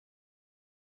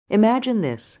Imagine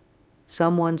this.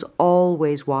 Someone's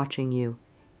always watching you.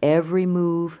 Every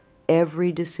move,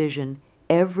 every decision,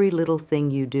 every little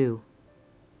thing you do.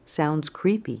 Sounds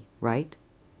creepy, right?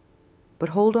 But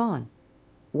hold on.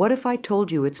 What if I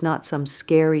told you it's not some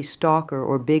scary stalker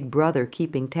or big brother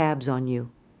keeping tabs on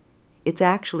you? It's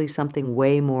actually something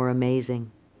way more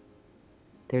amazing.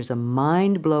 There's a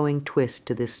mind-blowing twist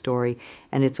to this story,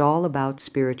 and it's all about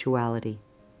spirituality.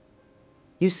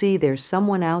 You see, there's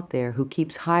someone out there who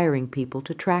keeps hiring people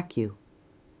to track you.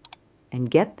 And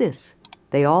get this,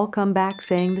 they all come back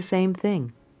saying the same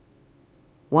thing.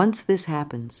 Once this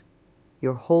happens,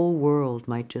 your whole world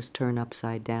might just turn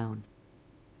upside down.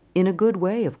 In a good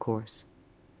way, of course.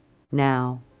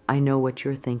 Now, I know what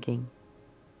you're thinking.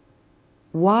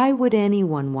 Why would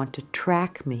anyone want to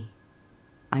track me?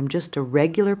 I'm just a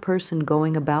regular person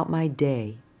going about my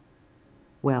day.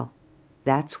 Well,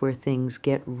 that's where things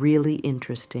get really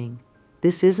interesting.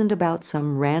 This isn't about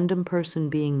some random person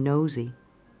being nosy.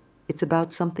 It's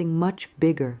about something much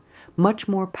bigger, much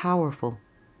more powerful.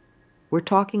 We're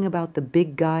talking about the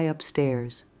big guy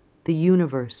upstairs, the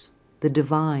universe, the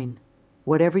divine,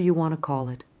 whatever you want to call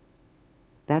it.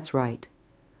 That's right.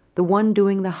 The one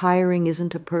doing the hiring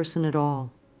isn't a person at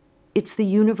all. It's the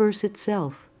universe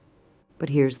itself. But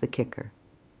here's the kicker.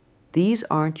 These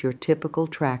aren't your typical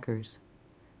trackers.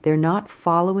 They're not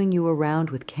following you around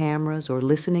with cameras or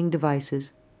listening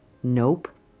devices. Nope.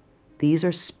 These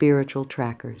are spiritual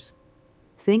trackers.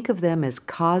 Think of them as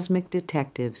cosmic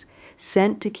detectives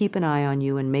sent to keep an eye on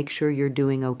you and make sure you're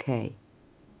doing okay.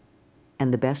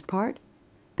 And the best part?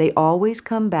 They always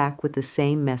come back with the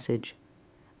same message.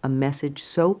 A message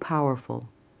so powerful,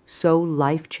 so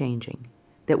life-changing,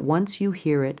 that once you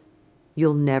hear it,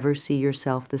 you'll never see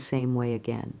yourself the same way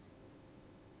again.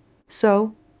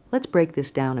 So, let's break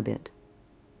this down a bit.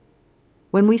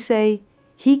 When we say,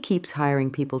 he keeps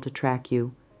hiring people to track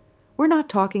you, we're not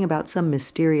talking about some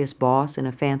mysterious boss in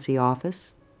a fancy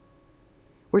office.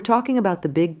 We're talking about the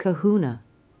big kahuna,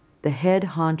 the head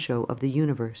honcho of the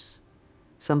universe.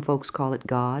 Some folks call it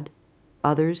God,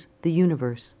 others the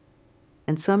universe,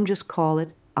 and some just call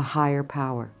it a higher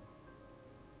power.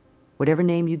 Whatever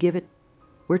name you give it,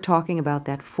 we're talking about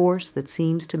that force that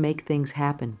seems to make things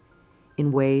happen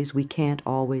in ways we can't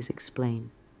always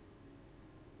explain.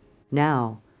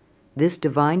 Now, this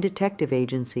divine detective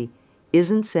agency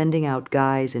isn't sending out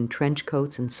guys in trench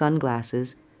coats and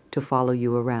sunglasses to follow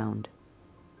you around.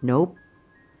 Nope.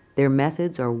 Their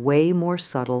methods are way more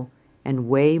subtle and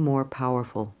way more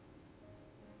powerful.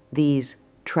 These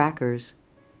trackers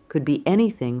could be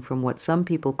anything from what some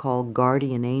people call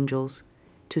guardian angels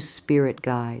to spirit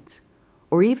guides,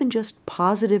 or even just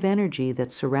positive energy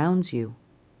that surrounds you.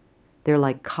 They're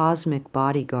like cosmic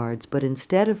bodyguards, but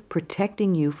instead of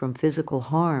protecting you from physical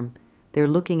harm, they're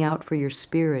looking out for your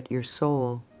spirit, your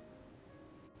soul.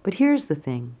 But here's the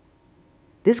thing.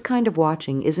 This kind of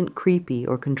watching isn't creepy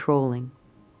or controlling.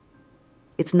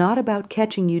 It's not about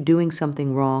catching you doing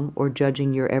something wrong or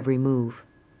judging your every move.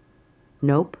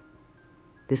 Nope.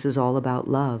 This is all about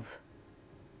love.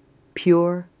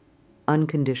 Pure,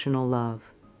 unconditional love.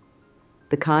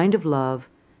 The kind of love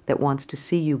that wants to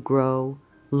see you grow,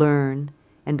 learn,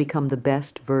 and become the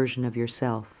best version of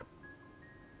yourself.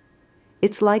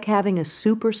 It's like having a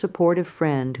super supportive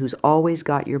friend who's always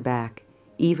got your back,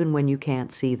 even when you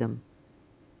can't see them.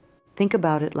 Think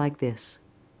about it like this.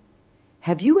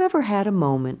 Have you ever had a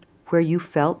moment where you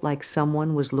felt like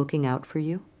someone was looking out for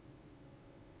you?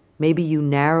 Maybe you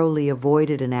narrowly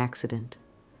avoided an accident,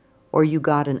 or you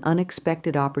got an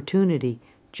unexpected opportunity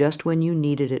just when you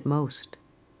needed it most.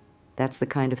 That's the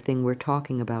kind of thing we're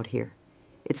talking about here.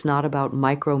 It's not about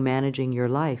micromanaging your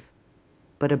life,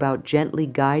 but about gently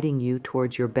guiding you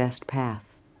towards your best path.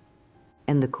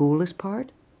 And the coolest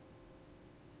part?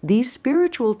 These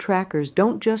spiritual trackers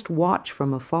don't just watch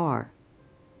from afar.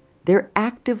 They're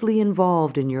actively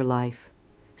involved in your life,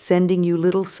 sending you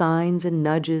little signs and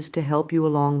nudges to help you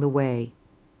along the way.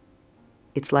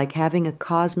 It's like having a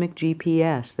cosmic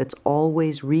GPS that's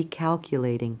always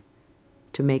recalculating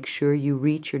to make sure you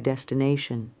reach your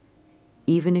destination,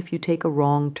 even if you take a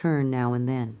wrong turn now and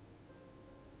then.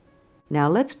 Now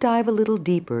let's dive a little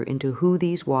deeper into who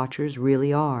these watchers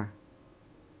really are.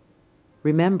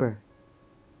 Remember,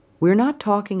 we're not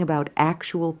talking about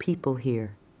actual people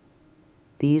here.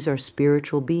 These are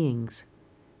spiritual beings,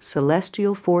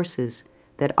 celestial forces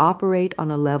that operate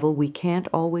on a level we can't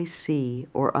always see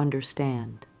or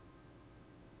understand.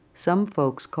 Some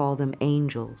folks call them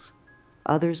angels,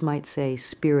 others might say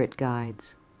spirit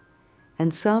guides,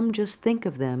 and some just think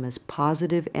of them as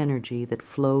positive energy that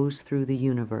flows through the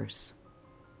universe.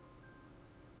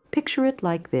 Picture it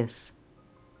like this.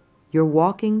 You're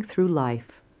walking through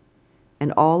life,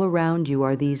 and all around you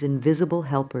are these invisible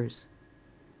helpers.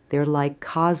 They're like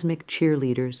cosmic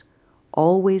cheerleaders,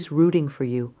 always rooting for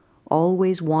you,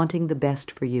 always wanting the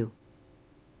best for you.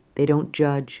 They don't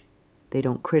judge, they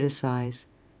don't criticize,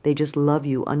 they just love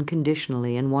you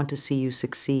unconditionally and want to see you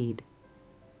succeed.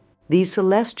 These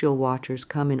celestial watchers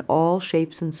come in all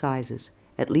shapes and sizes,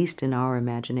 at least in our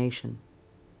imagination.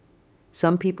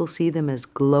 Some people see them as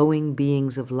glowing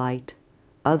beings of light,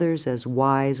 others as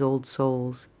wise old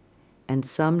souls, and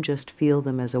some just feel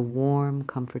them as a warm,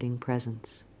 comforting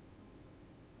presence.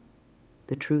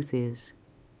 The truth is,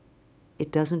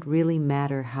 it doesn't really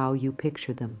matter how you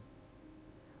picture them.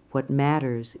 What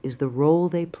matters is the role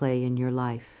they play in your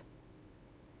life.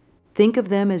 Think of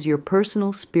them as your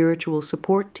personal spiritual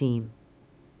support team.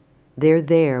 They're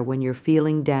there when you're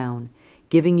feeling down,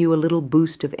 giving you a little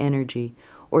boost of energy,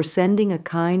 or sending a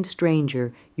kind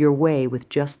stranger your way with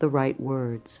just the right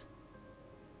words.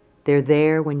 They're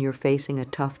there when you're facing a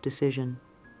tough decision,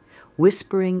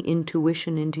 whispering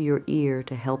intuition into your ear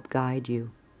to help guide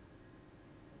you.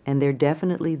 And they're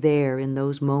definitely there in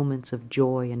those moments of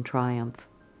joy and triumph,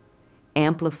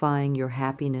 amplifying your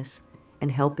happiness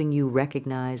and helping you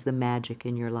recognize the magic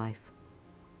in your life.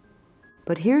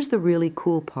 But here's the really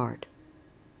cool part.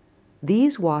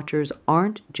 These watchers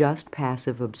aren't just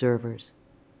passive observers.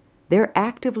 They're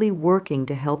actively working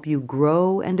to help you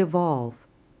grow and evolve.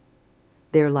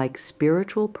 They're like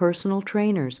spiritual personal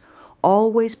trainers,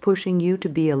 always pushing you to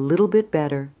be a little bit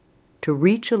better, to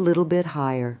reach a little bit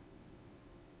higher.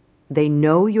 They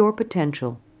know your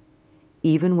potential,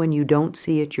 even when you don't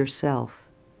see it yourself,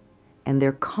 and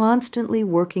they're constantly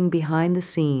working behind the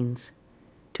scenes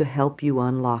to help you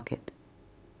unlock it.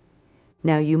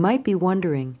 Now, you might be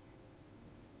wondering,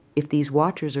 if these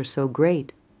watchers are so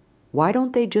great, why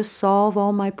don't they just solve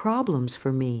all my problems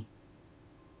for me?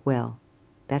 Well,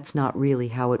 that's not really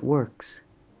how it works.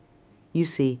 You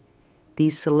see,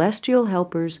 these celestial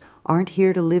helpers aren't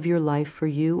here to live your life for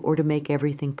you or to make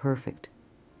everything perfect.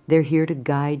 They're here to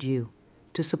guide you,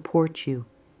 to support you,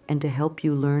 and to help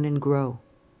you learn and grow.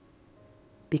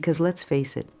 Because let's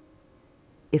face it,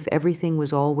 if everything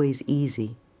was always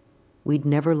easy, we'd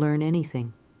never learn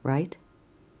anything, right?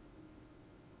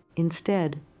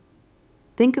 Instead,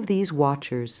 think of these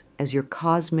watchers as your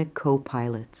cosmic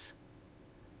co-pilots.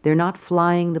 They're not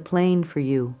flying the plane for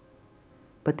you,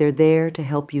 but they're there to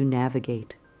help you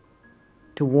navigate,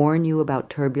 to warn you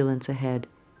about turbulence ahead,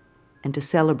 and to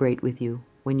celebrate with you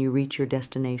when you reach your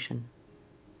destination.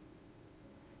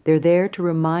 They're there to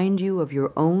remind you of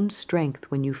your own strength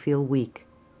when you feel weak,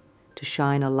 to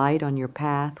shine a light on your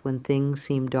path when things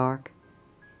seem dark,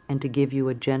 and to give you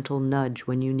a gentle nudge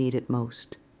when you need it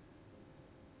most.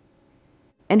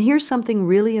 And here's something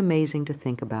really amazing to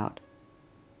think about.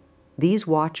 These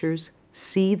watchers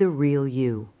see the real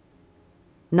you,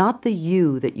 not the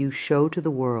you that you show to the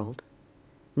world,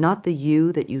 not the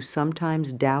you that you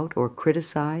sometimes doubt or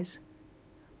criticize,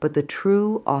 but the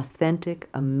true, authentic,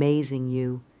 amazing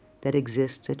you that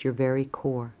exists at your very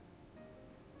core.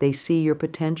 They see your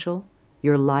potential,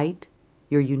 your light,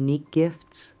 your unique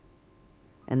gifts,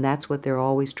 and that's what they're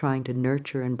always trying to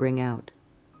nurture and bring out.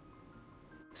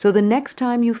 So the next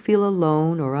time you feel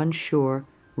alone or unsure,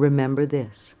 remember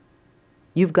this.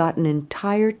 You've got an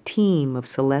entire team of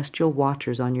celestial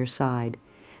watchers on your side.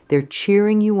 They're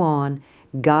cheering you on,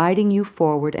 guiding you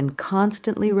forward, and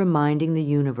constantly reminding the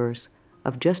universe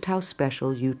of just how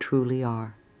special you truly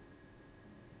are.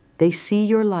 They see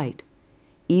your light,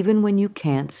 even when you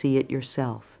can't see it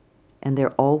yourself, and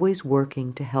they're always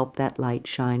working to help that light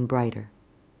shine brighter.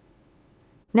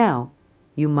 Now,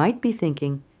 you might be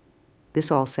thinking, this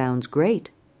all sounds great,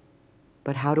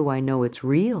 but how do I know it's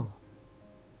real?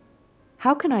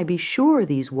 How can I be sure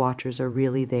these watchers are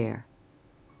really there?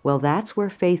 Well, that's where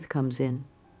faith comes in.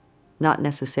 Not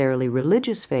necessarily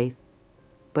religious faith,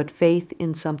 but faith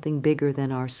in something bigger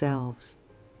than ourselves.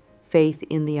 Faith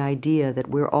in the idea that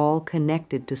we're all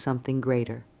connected to something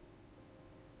greater.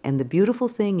 And the beautiful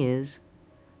thing is,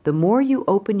 the more you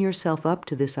open yourself up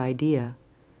to this idea,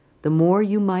 the more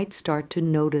you might start to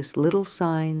notice little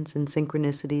signs and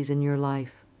synchronicities in your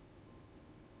life.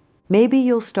 Maybe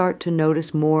you'll start to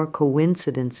notice more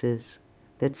coincidences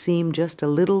that seem just a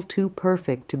little too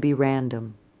perfect to be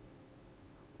random.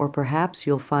 Or perhaps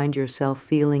you'll find yourself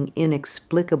feeling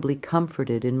inexplicably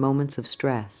comforted in moments of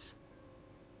stress.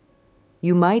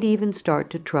 You might even start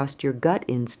to trust your gut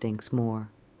instincts more,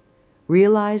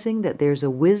 realizing that there's a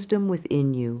wisdom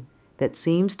within you that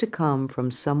seems to come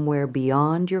from somewhere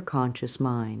beyond your conscious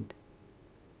mind.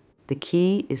 The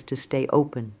key is to stay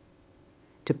open,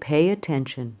 to pay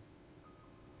attention,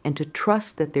 and to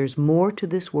trust that there's more to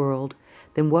this world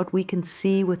than what we can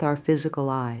see with our physical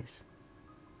eyes.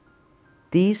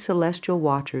 These celestial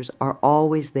watchers are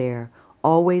always there,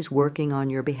 always working on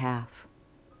your behalf.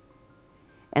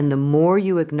 And the more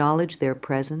you acknowledge their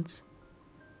presence,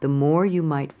 the more you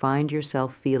might find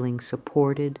yourself feeling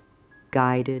supported,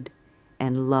 guided,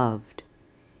 and loved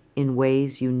in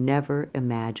ways you never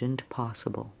imagined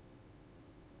possible.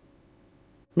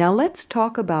 Now let's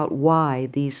talk about why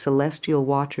these celestial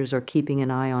watchers are keeping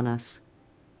an eye on us.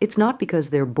 It's not because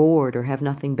they're bored or have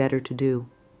nothing better to do.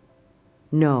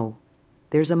 No,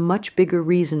 there's a much bigger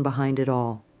reason behind it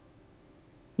all.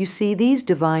 You see, these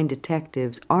divine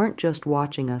detectives aren't just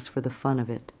watching us for the fun of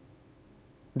it.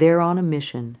 They're on a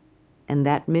mission, and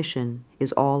that mission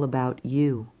is all about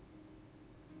you.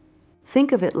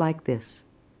 Think of it like this.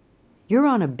 You're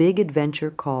on a big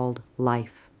adventure called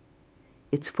life.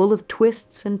 It's full of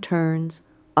twists and turns,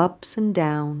 ups and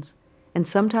downs, and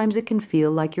sometimes it can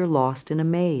feel like you're lost in a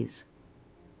maze.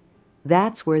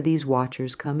 That's where these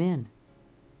watchers come in.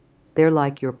 They're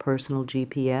like your personal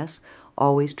GPS,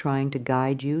 always trying to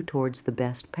guide you towards the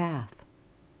best path.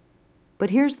 But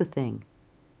here's the thing.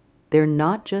 They're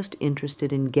not just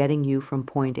interested in getting you from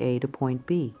point A to point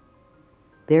B.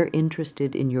 They're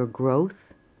interested in your growth,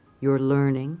 your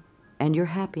learning, and your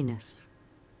happiness.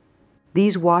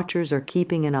 These watchers are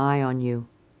keeping an eye on you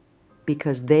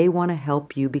because they want to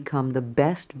help you become the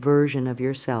best version of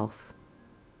yourself.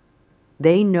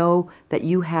 They know that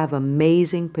you have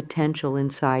amazing potential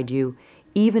inside you,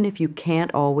 even if you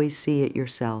can't always see it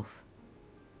yourself.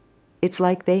 It's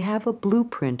like they have a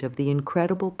blueprint of the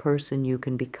incredible person you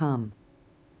can become,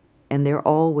 and they're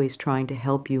always trying to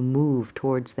help you move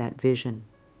towards that vision.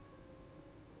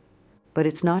 But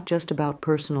it's not just about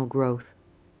personal growth.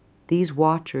 These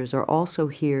watchers are also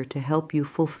here to help you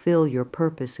fulfill your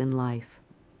purpose in life.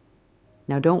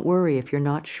 Now don't worry if you're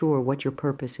not sure what your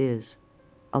purpose is.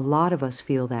 A lot of us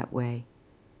feel that way.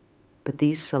 But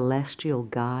these celestial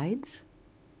guides,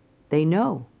 they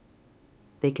know.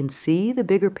 They can see the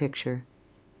bigger picture,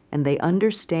 and they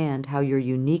understand how your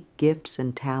unique gifts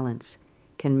and talents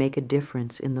can make a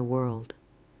difference in the world.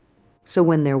 So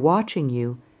when they're watching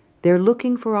you, they're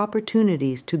looking for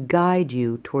opportunities to guide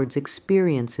you towards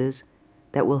experiences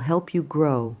that will help you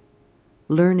grow,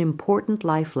 learn important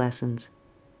life lessons,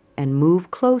 and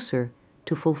move closer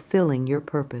to fulfilling your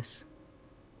purpose.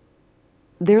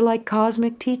 They're like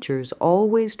cosmic teachers,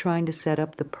 always trying to set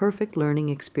up the perfect learning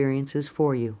experiences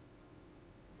for you.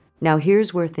 Now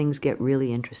here's where things get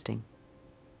really interesting.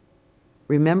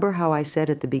 Remember how I said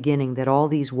at the beginning that all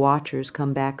these watchers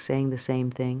come back saying the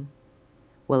same thing?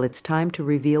 Well, it's time to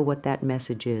reveal what that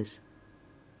message is.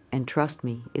 And trust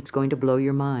me, it's going to blow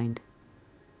your mind.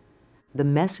 The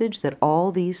message that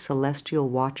all these celestial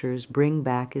watchers bring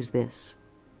back is this.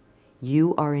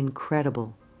 You are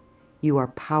incredible. You are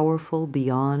powerful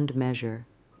beyond measure.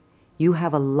 You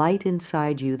have a light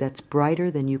inside you that's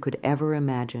brighter than you could ever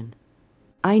imagine.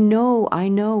 I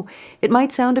know. It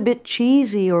might sound a bit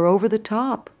cheesy or over the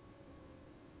top.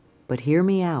 But hear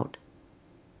me out.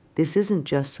 This isn't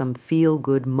just some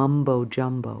feel-good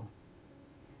mumbo-jumbo.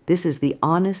 This is the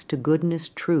honest-to-goodness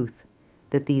truth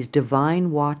that these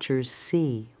divine watchers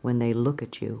see when they look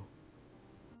at you.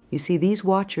 You see, these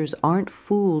watchers aren't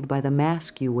fooled by the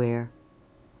mask you wear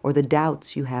or the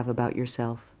doubts you have about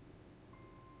yourself.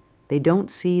 They don't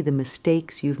see the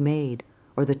mistakes you've made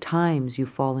or the times you've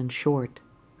fallen short.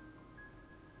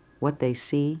 What they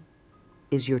see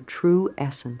is your true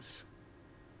essence,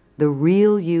 the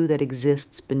real you that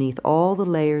exists beneath all the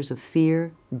layers of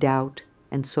fear, doubt,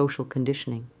 and social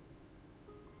conditioning.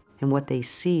 And what they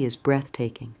see is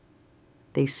breathtaking.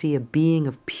 They see a being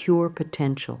of pure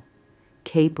potential,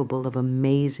 capable of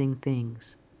amazing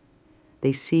things.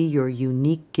 They see your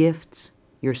unique gifts,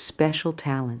 your special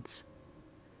talents,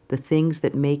 the things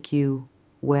that make you,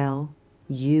 well,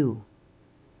 you.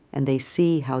 And they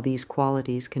see how these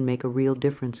qualities can make a real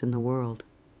difference in the world.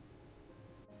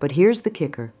 But here's the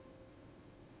kicker.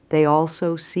 They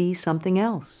also see something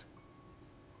else.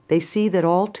 They see that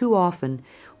all too often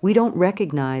we don't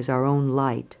recognize our own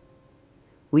light.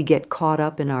 We get caught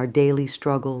up in our daily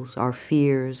struggles, our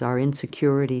fears, our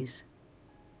insecurities.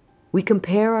 We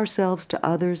compare ourselves to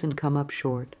others and come up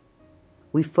short.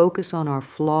 We focus on our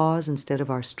flaws instead of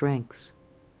our strengths.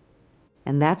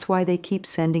 And that's why they keep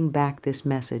sending back this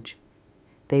message.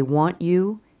 They want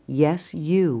you, yes,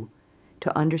 you,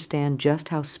 to understand just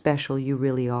how special you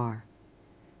really are.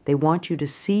 They want you to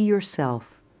see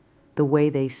yourself the way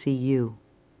they see you.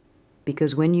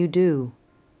 Because when you do,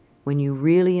 when you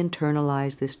really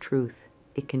internalize this truth,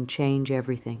 it can change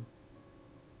everything.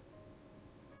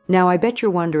 Now, I bet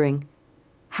you're wondering,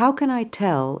 how can I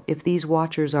tell if these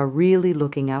watchers are really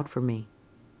looking out for me?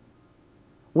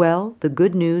 Well, the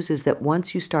good news is that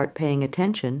once you start paying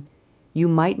attention, you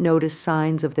might notice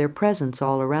signs of their presence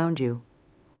all around you.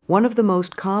 One of the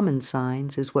most common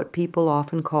signs is what people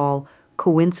often call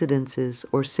coincidences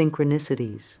or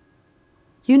synchronicities.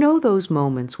 You know those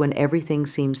moments when everything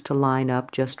seems to line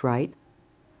up just right?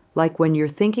 Like when you're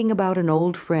thinking about an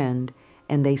old friend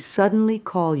and they suddenly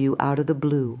call you out of the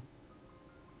blue.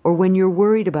 Or when you're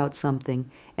worried about something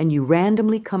and you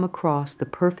randomly come across the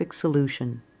perfect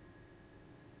solution.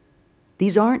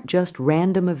 These aren't just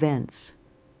random events.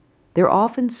 They're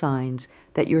often signs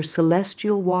that your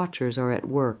celestial watchers are at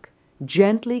work,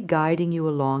 gently guiding you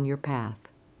along your path.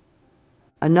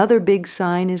 Another big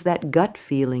sign is that gut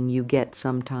feeling you get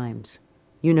sometimes.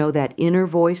 You know, that inner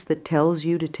voice that tells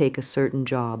you to take a certain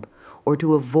job or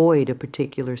to avoid a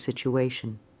particular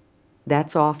situation.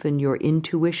 That's often your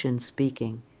intuition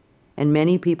speaking, and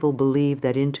many people believe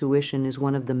that intuition is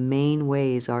one of the main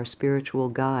ways our spiritual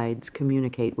guides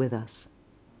communicate with us.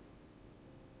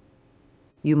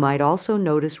 You might also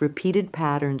notice repeated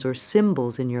patterns or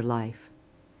symbols in your life.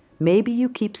 Maybe you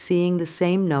keep seeing the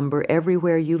same number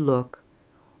everywhere you look,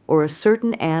 or a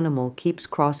certain animal keeps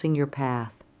crossing your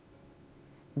path.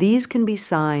 These can be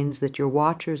signs that your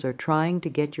watchers are trying to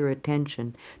get your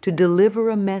attention, to deliver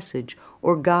a message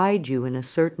or guide you in a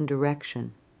certain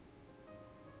direction.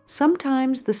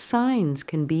 Sometimes the signs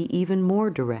can be even more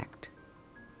direct.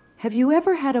 Have you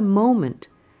ever had a moment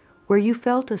where you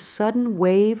felt a sudden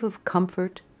wave of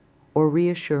comfort or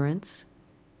reassurance,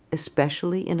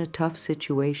 especially in a tough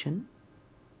situation?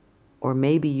 Or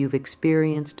maybe you've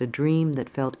experienced a dream that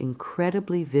felt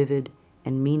incredibly vivid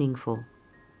and meaningful.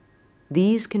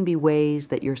 These can be ways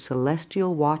that your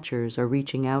celestial watchers are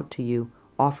reaching out to you,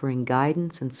 offering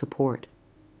guidance and support.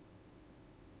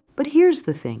 But here's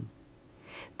the thing.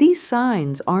 These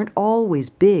signs aren't always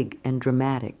big and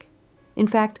dramatic. In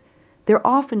fact, they're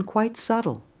often quite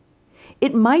subtle.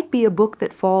 It might be a book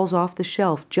that falls off the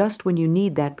shelf just when you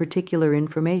need that particular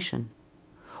information,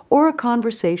 or a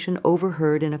conversation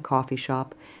overheard in a coffee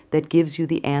shop that gives you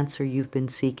the answer you've been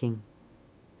seeking.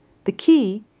 The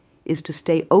key is to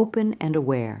stay open and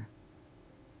aware,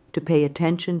 to pay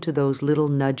attention to those little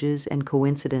nudges and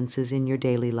coincidences in your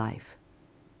daily life.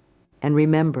 And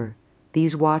remember,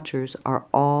 these watchers are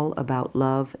all about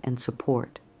love and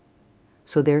support.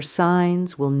 So their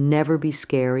signs will never be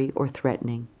scary or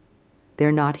threatening.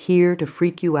 They're not here to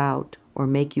freak you out or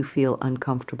make you feel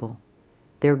uncomfortable.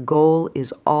 Their goal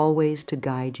is always to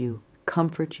guide you,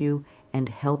 comfort you, and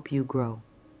help you grow.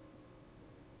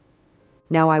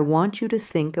 Now I want you to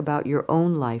think about your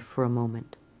own life for a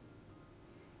moment.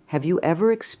 Have you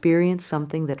ever experienced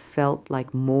something that felt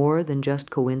like more than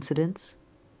just coincidence?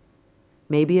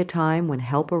 Maybe a time when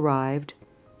help arrived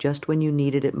just when you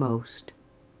needed it most,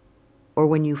 or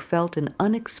when you felt an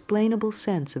unexplainable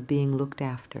sense of being looked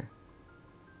after.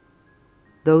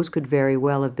 Those could very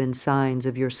well have been signs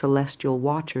of your celestial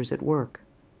watchers at work.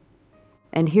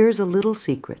 And here's a little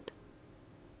secret.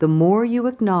 The more you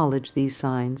acknowledge these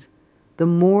signs, the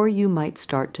more you might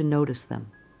start to notice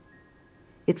them.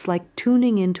 It's like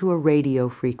tuning into a radio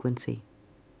frequency.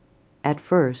 At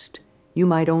first, you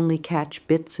might only catch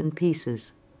bits and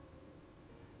pieces.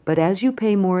 But as you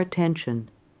pay more attention,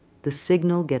 the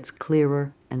signal gets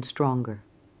clearer and stronger.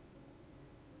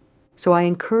 So I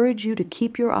encourage you to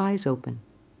keep your eyes open,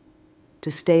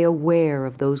 to stay aware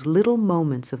of those little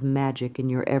moments of magic in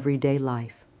your everyday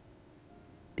life.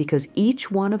 Because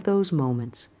each one of those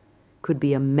moments could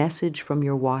be a message from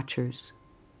your watchers,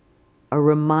 a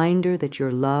reminder that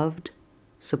you're loved,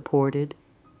 supported,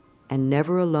 and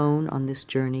never alone on this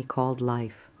journey called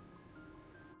life.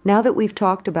 Now that we've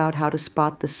talked about how to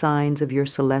spot the signs of your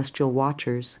celestial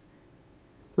watchers,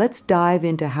 let's dive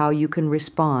into how you can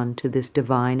respond to this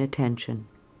divine attention.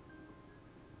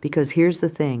 Because here's the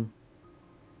thing.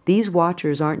 These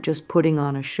watchers aren't just putting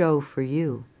on a show for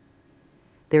you.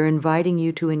 They're inviting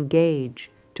you to engage,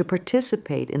 to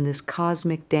participate in this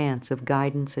cosmic dance of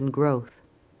guidance and growth.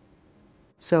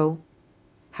 So,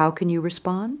 how can you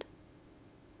respond?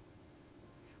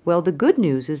 Well, the good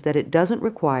news is that it doesn't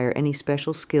require any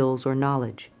special skills or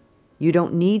knowledge. You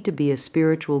don't need to be a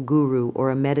spiritual guru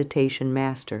or a meditation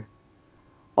master.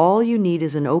 All you need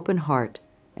is an open heart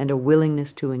and a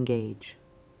willingness to engage.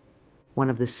 One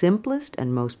of the simplest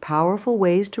and most powerful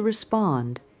ways to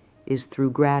respond is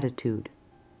through gratitude.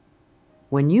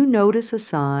 When you notice a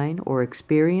sign or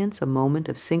experience a moment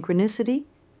of synchronicity,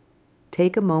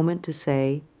 take a moment to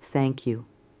say thank you.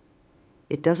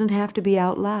 It doesn't have to be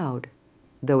out loud,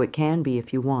 though it can be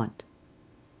if you want.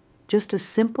 Just a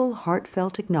simple,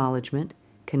 heartfelt acknowledgement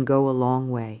can go a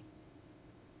long way.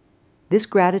 This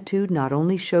gratitude not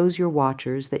only shows your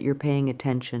watchers that you're paying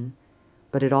attention,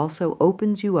 but it also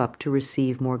opens you up to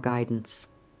receive more guidance.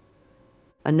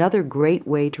 Another great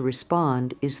way to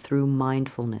respond is through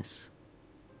mindfulness.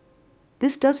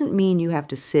 This doesn't mean you have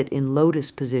to sit in lotus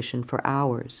position for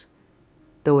hours,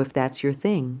 though if that's your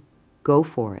thing, go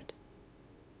for it.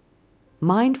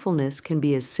 Mindfulness can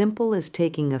be as simple as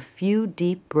taking a few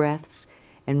deep breaths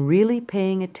and really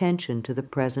paying attention to the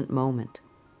present moment.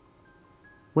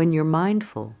 When you're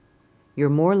mindful, you're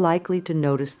more likely to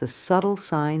notice the subtle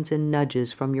signs and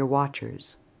nudges from your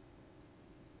watchers.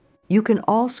 You can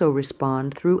also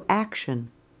respond through action.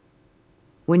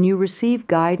 When you receive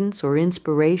guidance or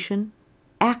inspiration,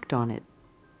 act on it.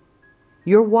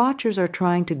 Your watchers are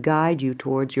trying to guide you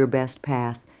towards your best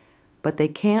path, but they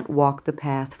can't walk the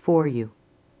path for you.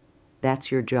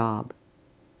 That's your job.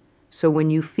 So when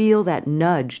you feel that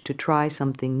nudge to try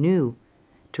something new,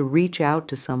 to reach out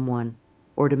to someone,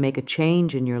 or to make a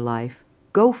change in your life,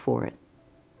 go for it.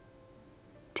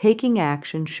 Taking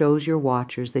action shows your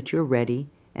watchers that you're ready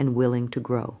and willing to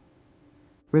grow.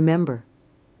 Remember,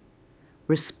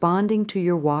 responding to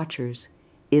your watchers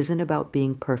isn't about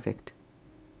being perfect.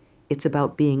 It's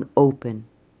about being open,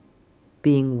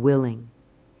 being willing,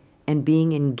 and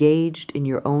being engaged in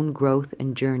your own growth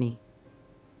and journey.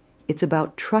 It's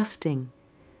about trusting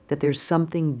that there's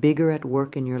something bigger at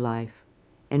work in your life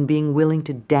and being willing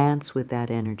to dance with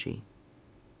that energy.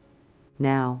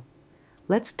 Now,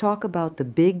 let's talk about the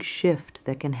big shift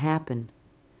that can happen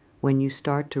when you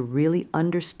start to really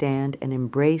understand and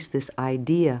embrace this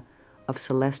idea of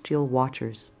celestial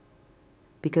watchers.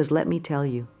 Because let me tell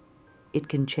you, it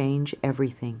can change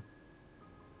everything.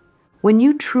 When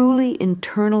you truly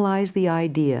internalize the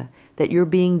idea that you're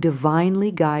being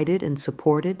divinely guided and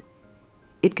supported,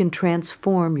 it can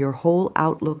transform your whole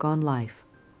outlook on life.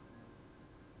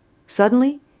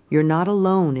 Suddenly, you're not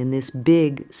alone in this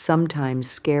big, sometimes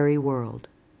scary world.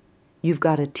 You've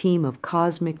got a team of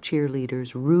cosmic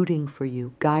cheerleaders rooting for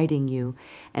you, guiding you,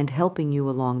 and helping you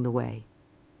along the way.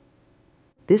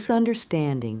 This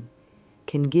understanding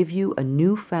can give you a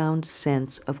newfound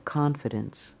sense of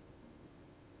confidence.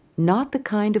 Not the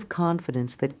kind of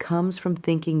confidence that comes from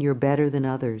thinking you're better than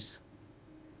others,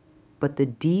 but the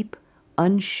deep,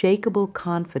 unshakable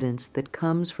confidence that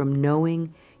comes from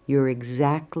knowing you're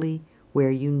exactly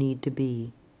where you need to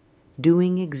be,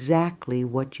 doing exactly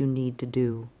what you need to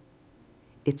do.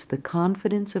 It's the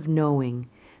confidence of knowing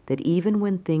that even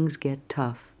when things get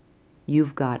tough,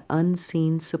 you've got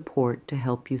unseen support to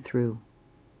help you through.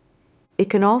 It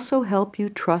can also help you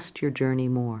trust your journey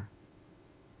more.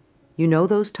 You know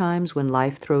those times when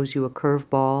life throws you a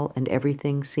curveball and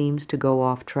everything seems to go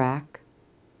off track?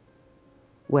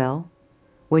 Well,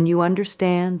 when you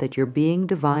understand that you're being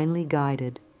divinely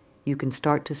guided, you can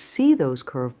start to see those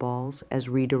curveballs as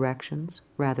redirections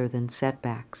rather than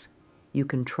setbacks. You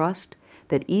can trust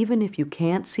that even if you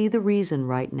can't see the reason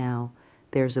right now,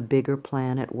 there's a bigger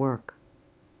plan at work.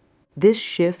 This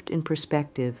shift in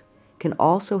perspective can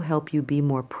also help you be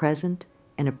more present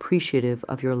and appreciative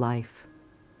of your life.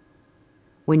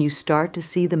 When you start to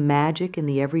see the magic in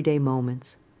the everyday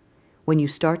moments, when you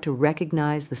start to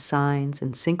recognize the signs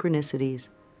and synchronicities,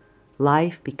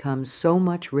 life becomes so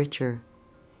much richer.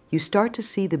 You start to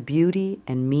see the beauty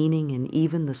and meaning in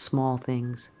even the small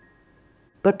things.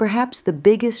 But perhaps the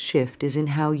biggest shift is in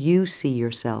how you see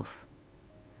yourself.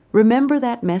 Remember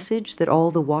that message that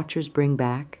all the watchers bring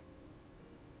back?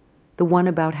 The one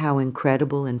about how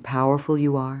incredible and powerful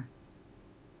you are?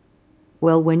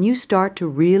 Well, when you start to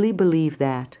really believe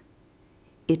that,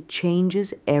 it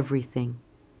changes everything.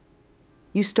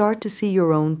 You start to see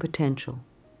your own potential,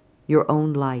 your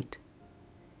own light.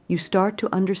 You start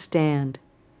to understand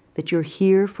that you're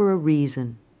here for a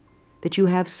reason, that you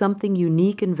have something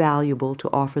unique and valuable to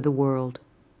offer the world.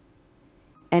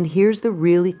 And here's the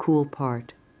really cool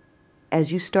part.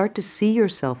 As you start to see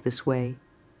yourself this way,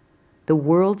 the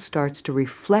world starts to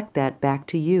reflect that back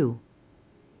to you.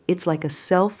 It's like a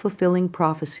self-fulfilling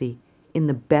prophecy in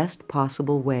the best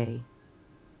possible way.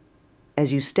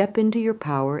 As you step into your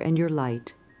power and your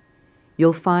light,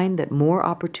 you'll find that more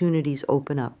opportunities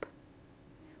open up,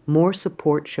 more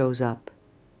support shows up,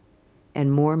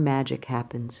 and more magic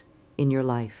happens in your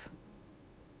life.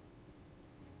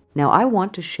 Now, I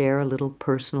want to share a little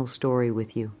personal story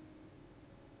with you.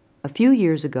 A few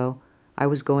years ago, I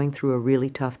was going through a really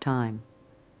tough time.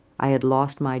 I had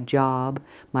lost my job,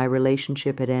 my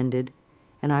relationship had ended,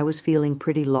 and I was feeling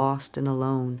pretty lost and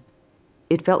alone.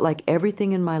 It felt like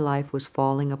everything in my life was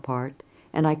falling apart,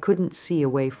 and I couldn't see a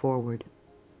way forward.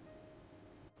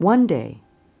 One day,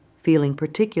 feeling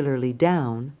particularly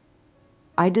down,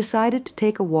 I decided to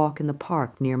take a walk in the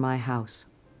park near my house.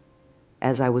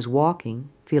 As I was walking,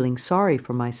 feeling sorry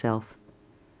for myself,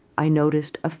 I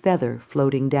noticed a feather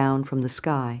floating down from the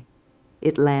sky.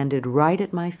 It landed right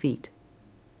at my feet.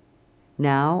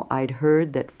 Now I'd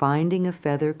heard that finding a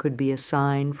feather could be a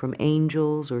sign from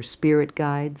angels or spirit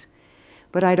guides,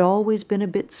 but I'd always been a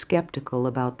bit skeptical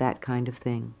about that kind of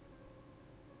thing.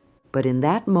 But in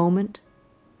that moment,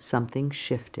 something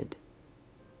shifted.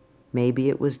 Maybe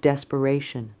it was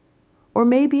desperation, or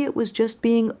maybe it was just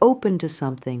being open to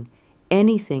something,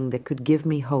 anything that could give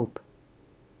me hope.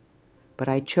 But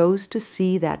I chose to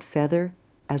see that feather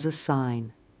as a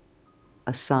sign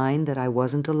that I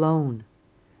wasn't alone,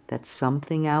 that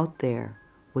something out there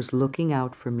was looking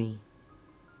out for me.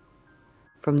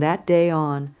 From that day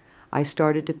on, I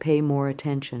started to pay more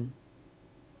attention.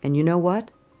 And you know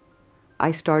what?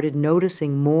 I started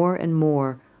noticing more and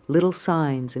more little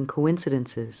signs and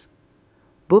coincidences.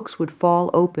 Books would fall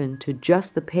open to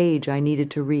just the page I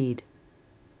needed to read.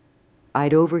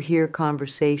 I'd overhear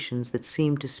conversations that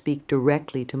seemed to speak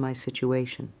directly to my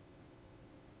situation.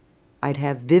 I'd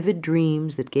have vivid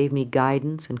dreams that gave me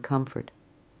guidance and comfort.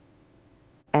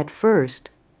 At first,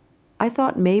 I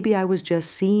thought maybe I was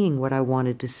just seeing what I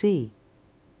wanted to see.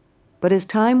 But as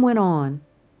time went on,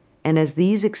 and as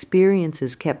these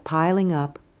experiences kept piling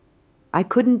up, I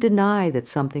couldn't deny that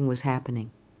something was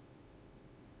happening.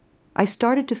 I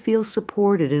started to feel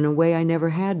supported in a way I never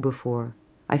had before.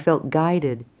 I felt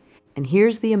guided, and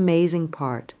here's the amazing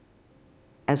part.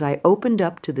 As I opened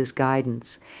up to this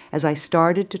guidance, as I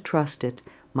started to trust it,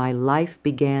 my life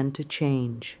began to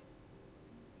change.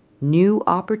 New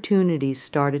opportunities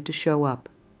started to show up.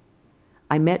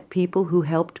 I met people who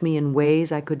helped me in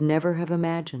ways I could never have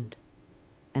imagined.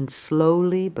 And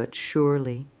slowly but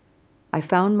surely, I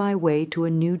found my way to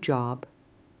a new job,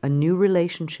 a new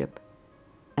relationship,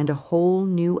 and a whole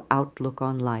new outlook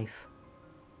on life.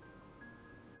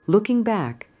 Looking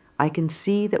back, I can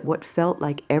see that what felt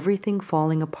like everything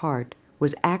falling apart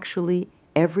was actually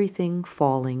everything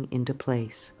falling into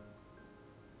place.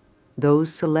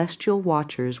 Those celestial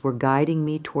watchers were guiding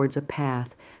me towards a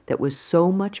path that was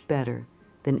so much better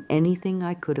than anything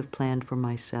I could have planned for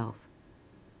myself.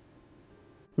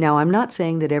 Now, I'm not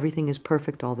saying that everything is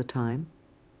perfect all the time.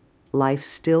 Life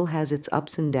still has its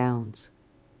ups and downs.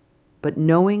 But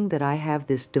knowing that I have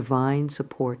this divine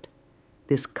support,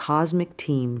 this cosmic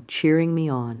team cheering me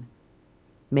on,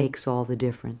 makes all the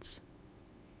difference.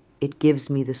 It gives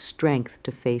me the strength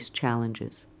to face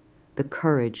challenges, the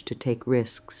courage to take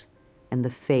risks, and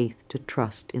the faith to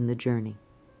trust in the journey.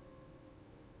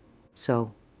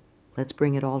 So, let's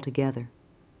bring it all together.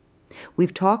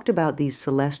 We've talked about these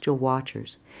celestial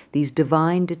watchers, these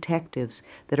divine detectives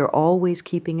that are always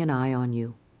keeping an eye on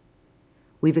you.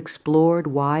 We've explored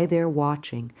why they're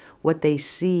watching, what they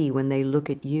see when they look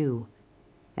at you,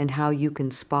 and how you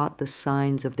can spot the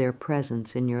signs of their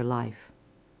presence in your life.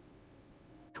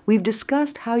 We've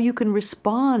discussed how you can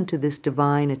respond to this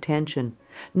divine attention,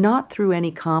 not through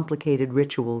any complicated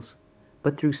rituals,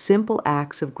 but through simple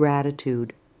acts of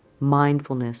gratitude,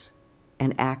 mindfulness,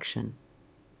 and action.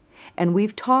 And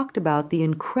we've talked about the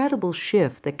incredible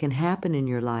shift that can happen in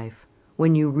your life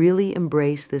when you really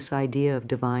embrace this idea of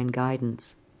divine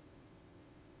guidance.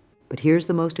 But here's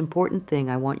the most important thing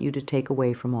I want you to take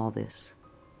away from all this.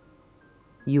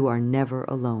 You are never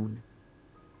alone.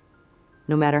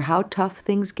 No matter how tough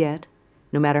things get,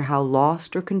 no matter how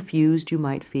lost or confused you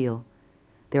might feel,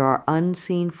 there are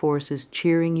unseen forces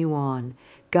cheering you on,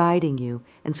 guiding you,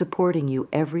 and supporting you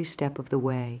every step of the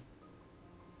way.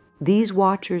 These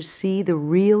watchers see the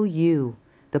real you,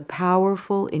 the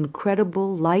powerful,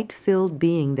 incredible, light-filled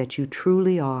being that you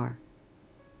truly are.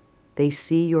 They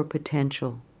see your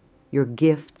potential, your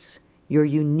gifts, your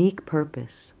unique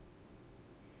purpose.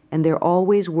 And they're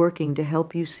always working to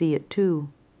help you see it too,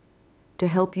 to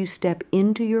help you step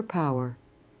into your power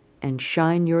and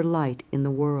shine your light in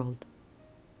the world.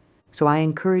 So I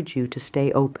encourage you to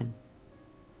stay open,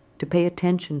 to pay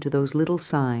attention to those little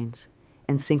signs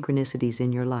and synchronicities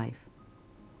in your life.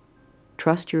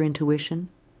 Trust your intuition,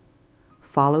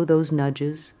 follow those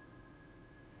nudges,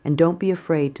 and don't be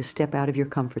afraid to step out of your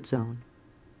comfort zone.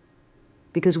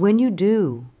 Because when you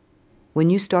do, when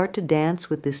you start to dance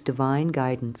with this divine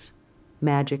guidance,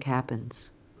 magic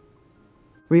happens.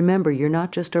 Remember, you're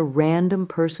not just a random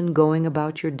person going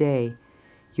about your day.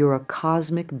 You're a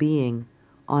cosmic being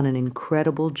on an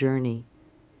incredible journey.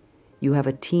 You have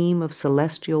a team of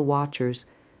celestial watchers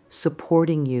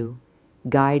supporting you,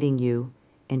 guiding you,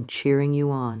 and cheering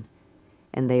you on.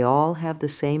 And they all have the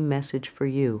same message for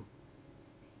you.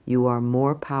 You are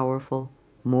more powerful,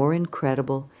 more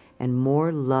incredible, and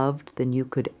more loved than you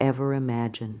could ever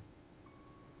imagine.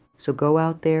 So go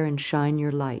out there and shine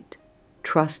your light.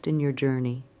 Trust in your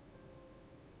journey.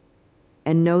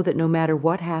 and know that no matter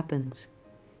what happens,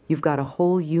 you've got a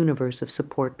whole universe of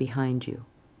support behind you.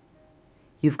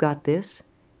 You've got this,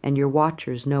 and your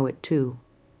watchers know it too.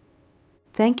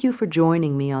 Thank you for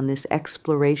joining me on this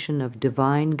exploration of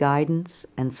divine guidance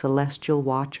and celestial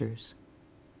watchers.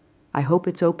 I hope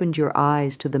it's opened your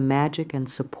eyes to the magic and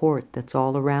support that's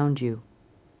all around you.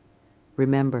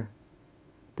 Remember,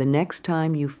 the next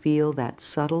time you feel that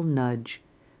subtle nudge,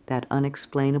 that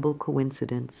unexplainable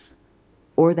coincidence,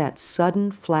 or that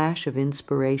sudden flash of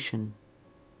inspiration,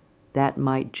 that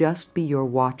might just be your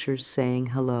watchers saying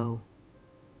hello.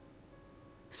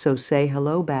 So say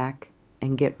hello back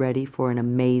and get ready for an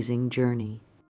amazing journey.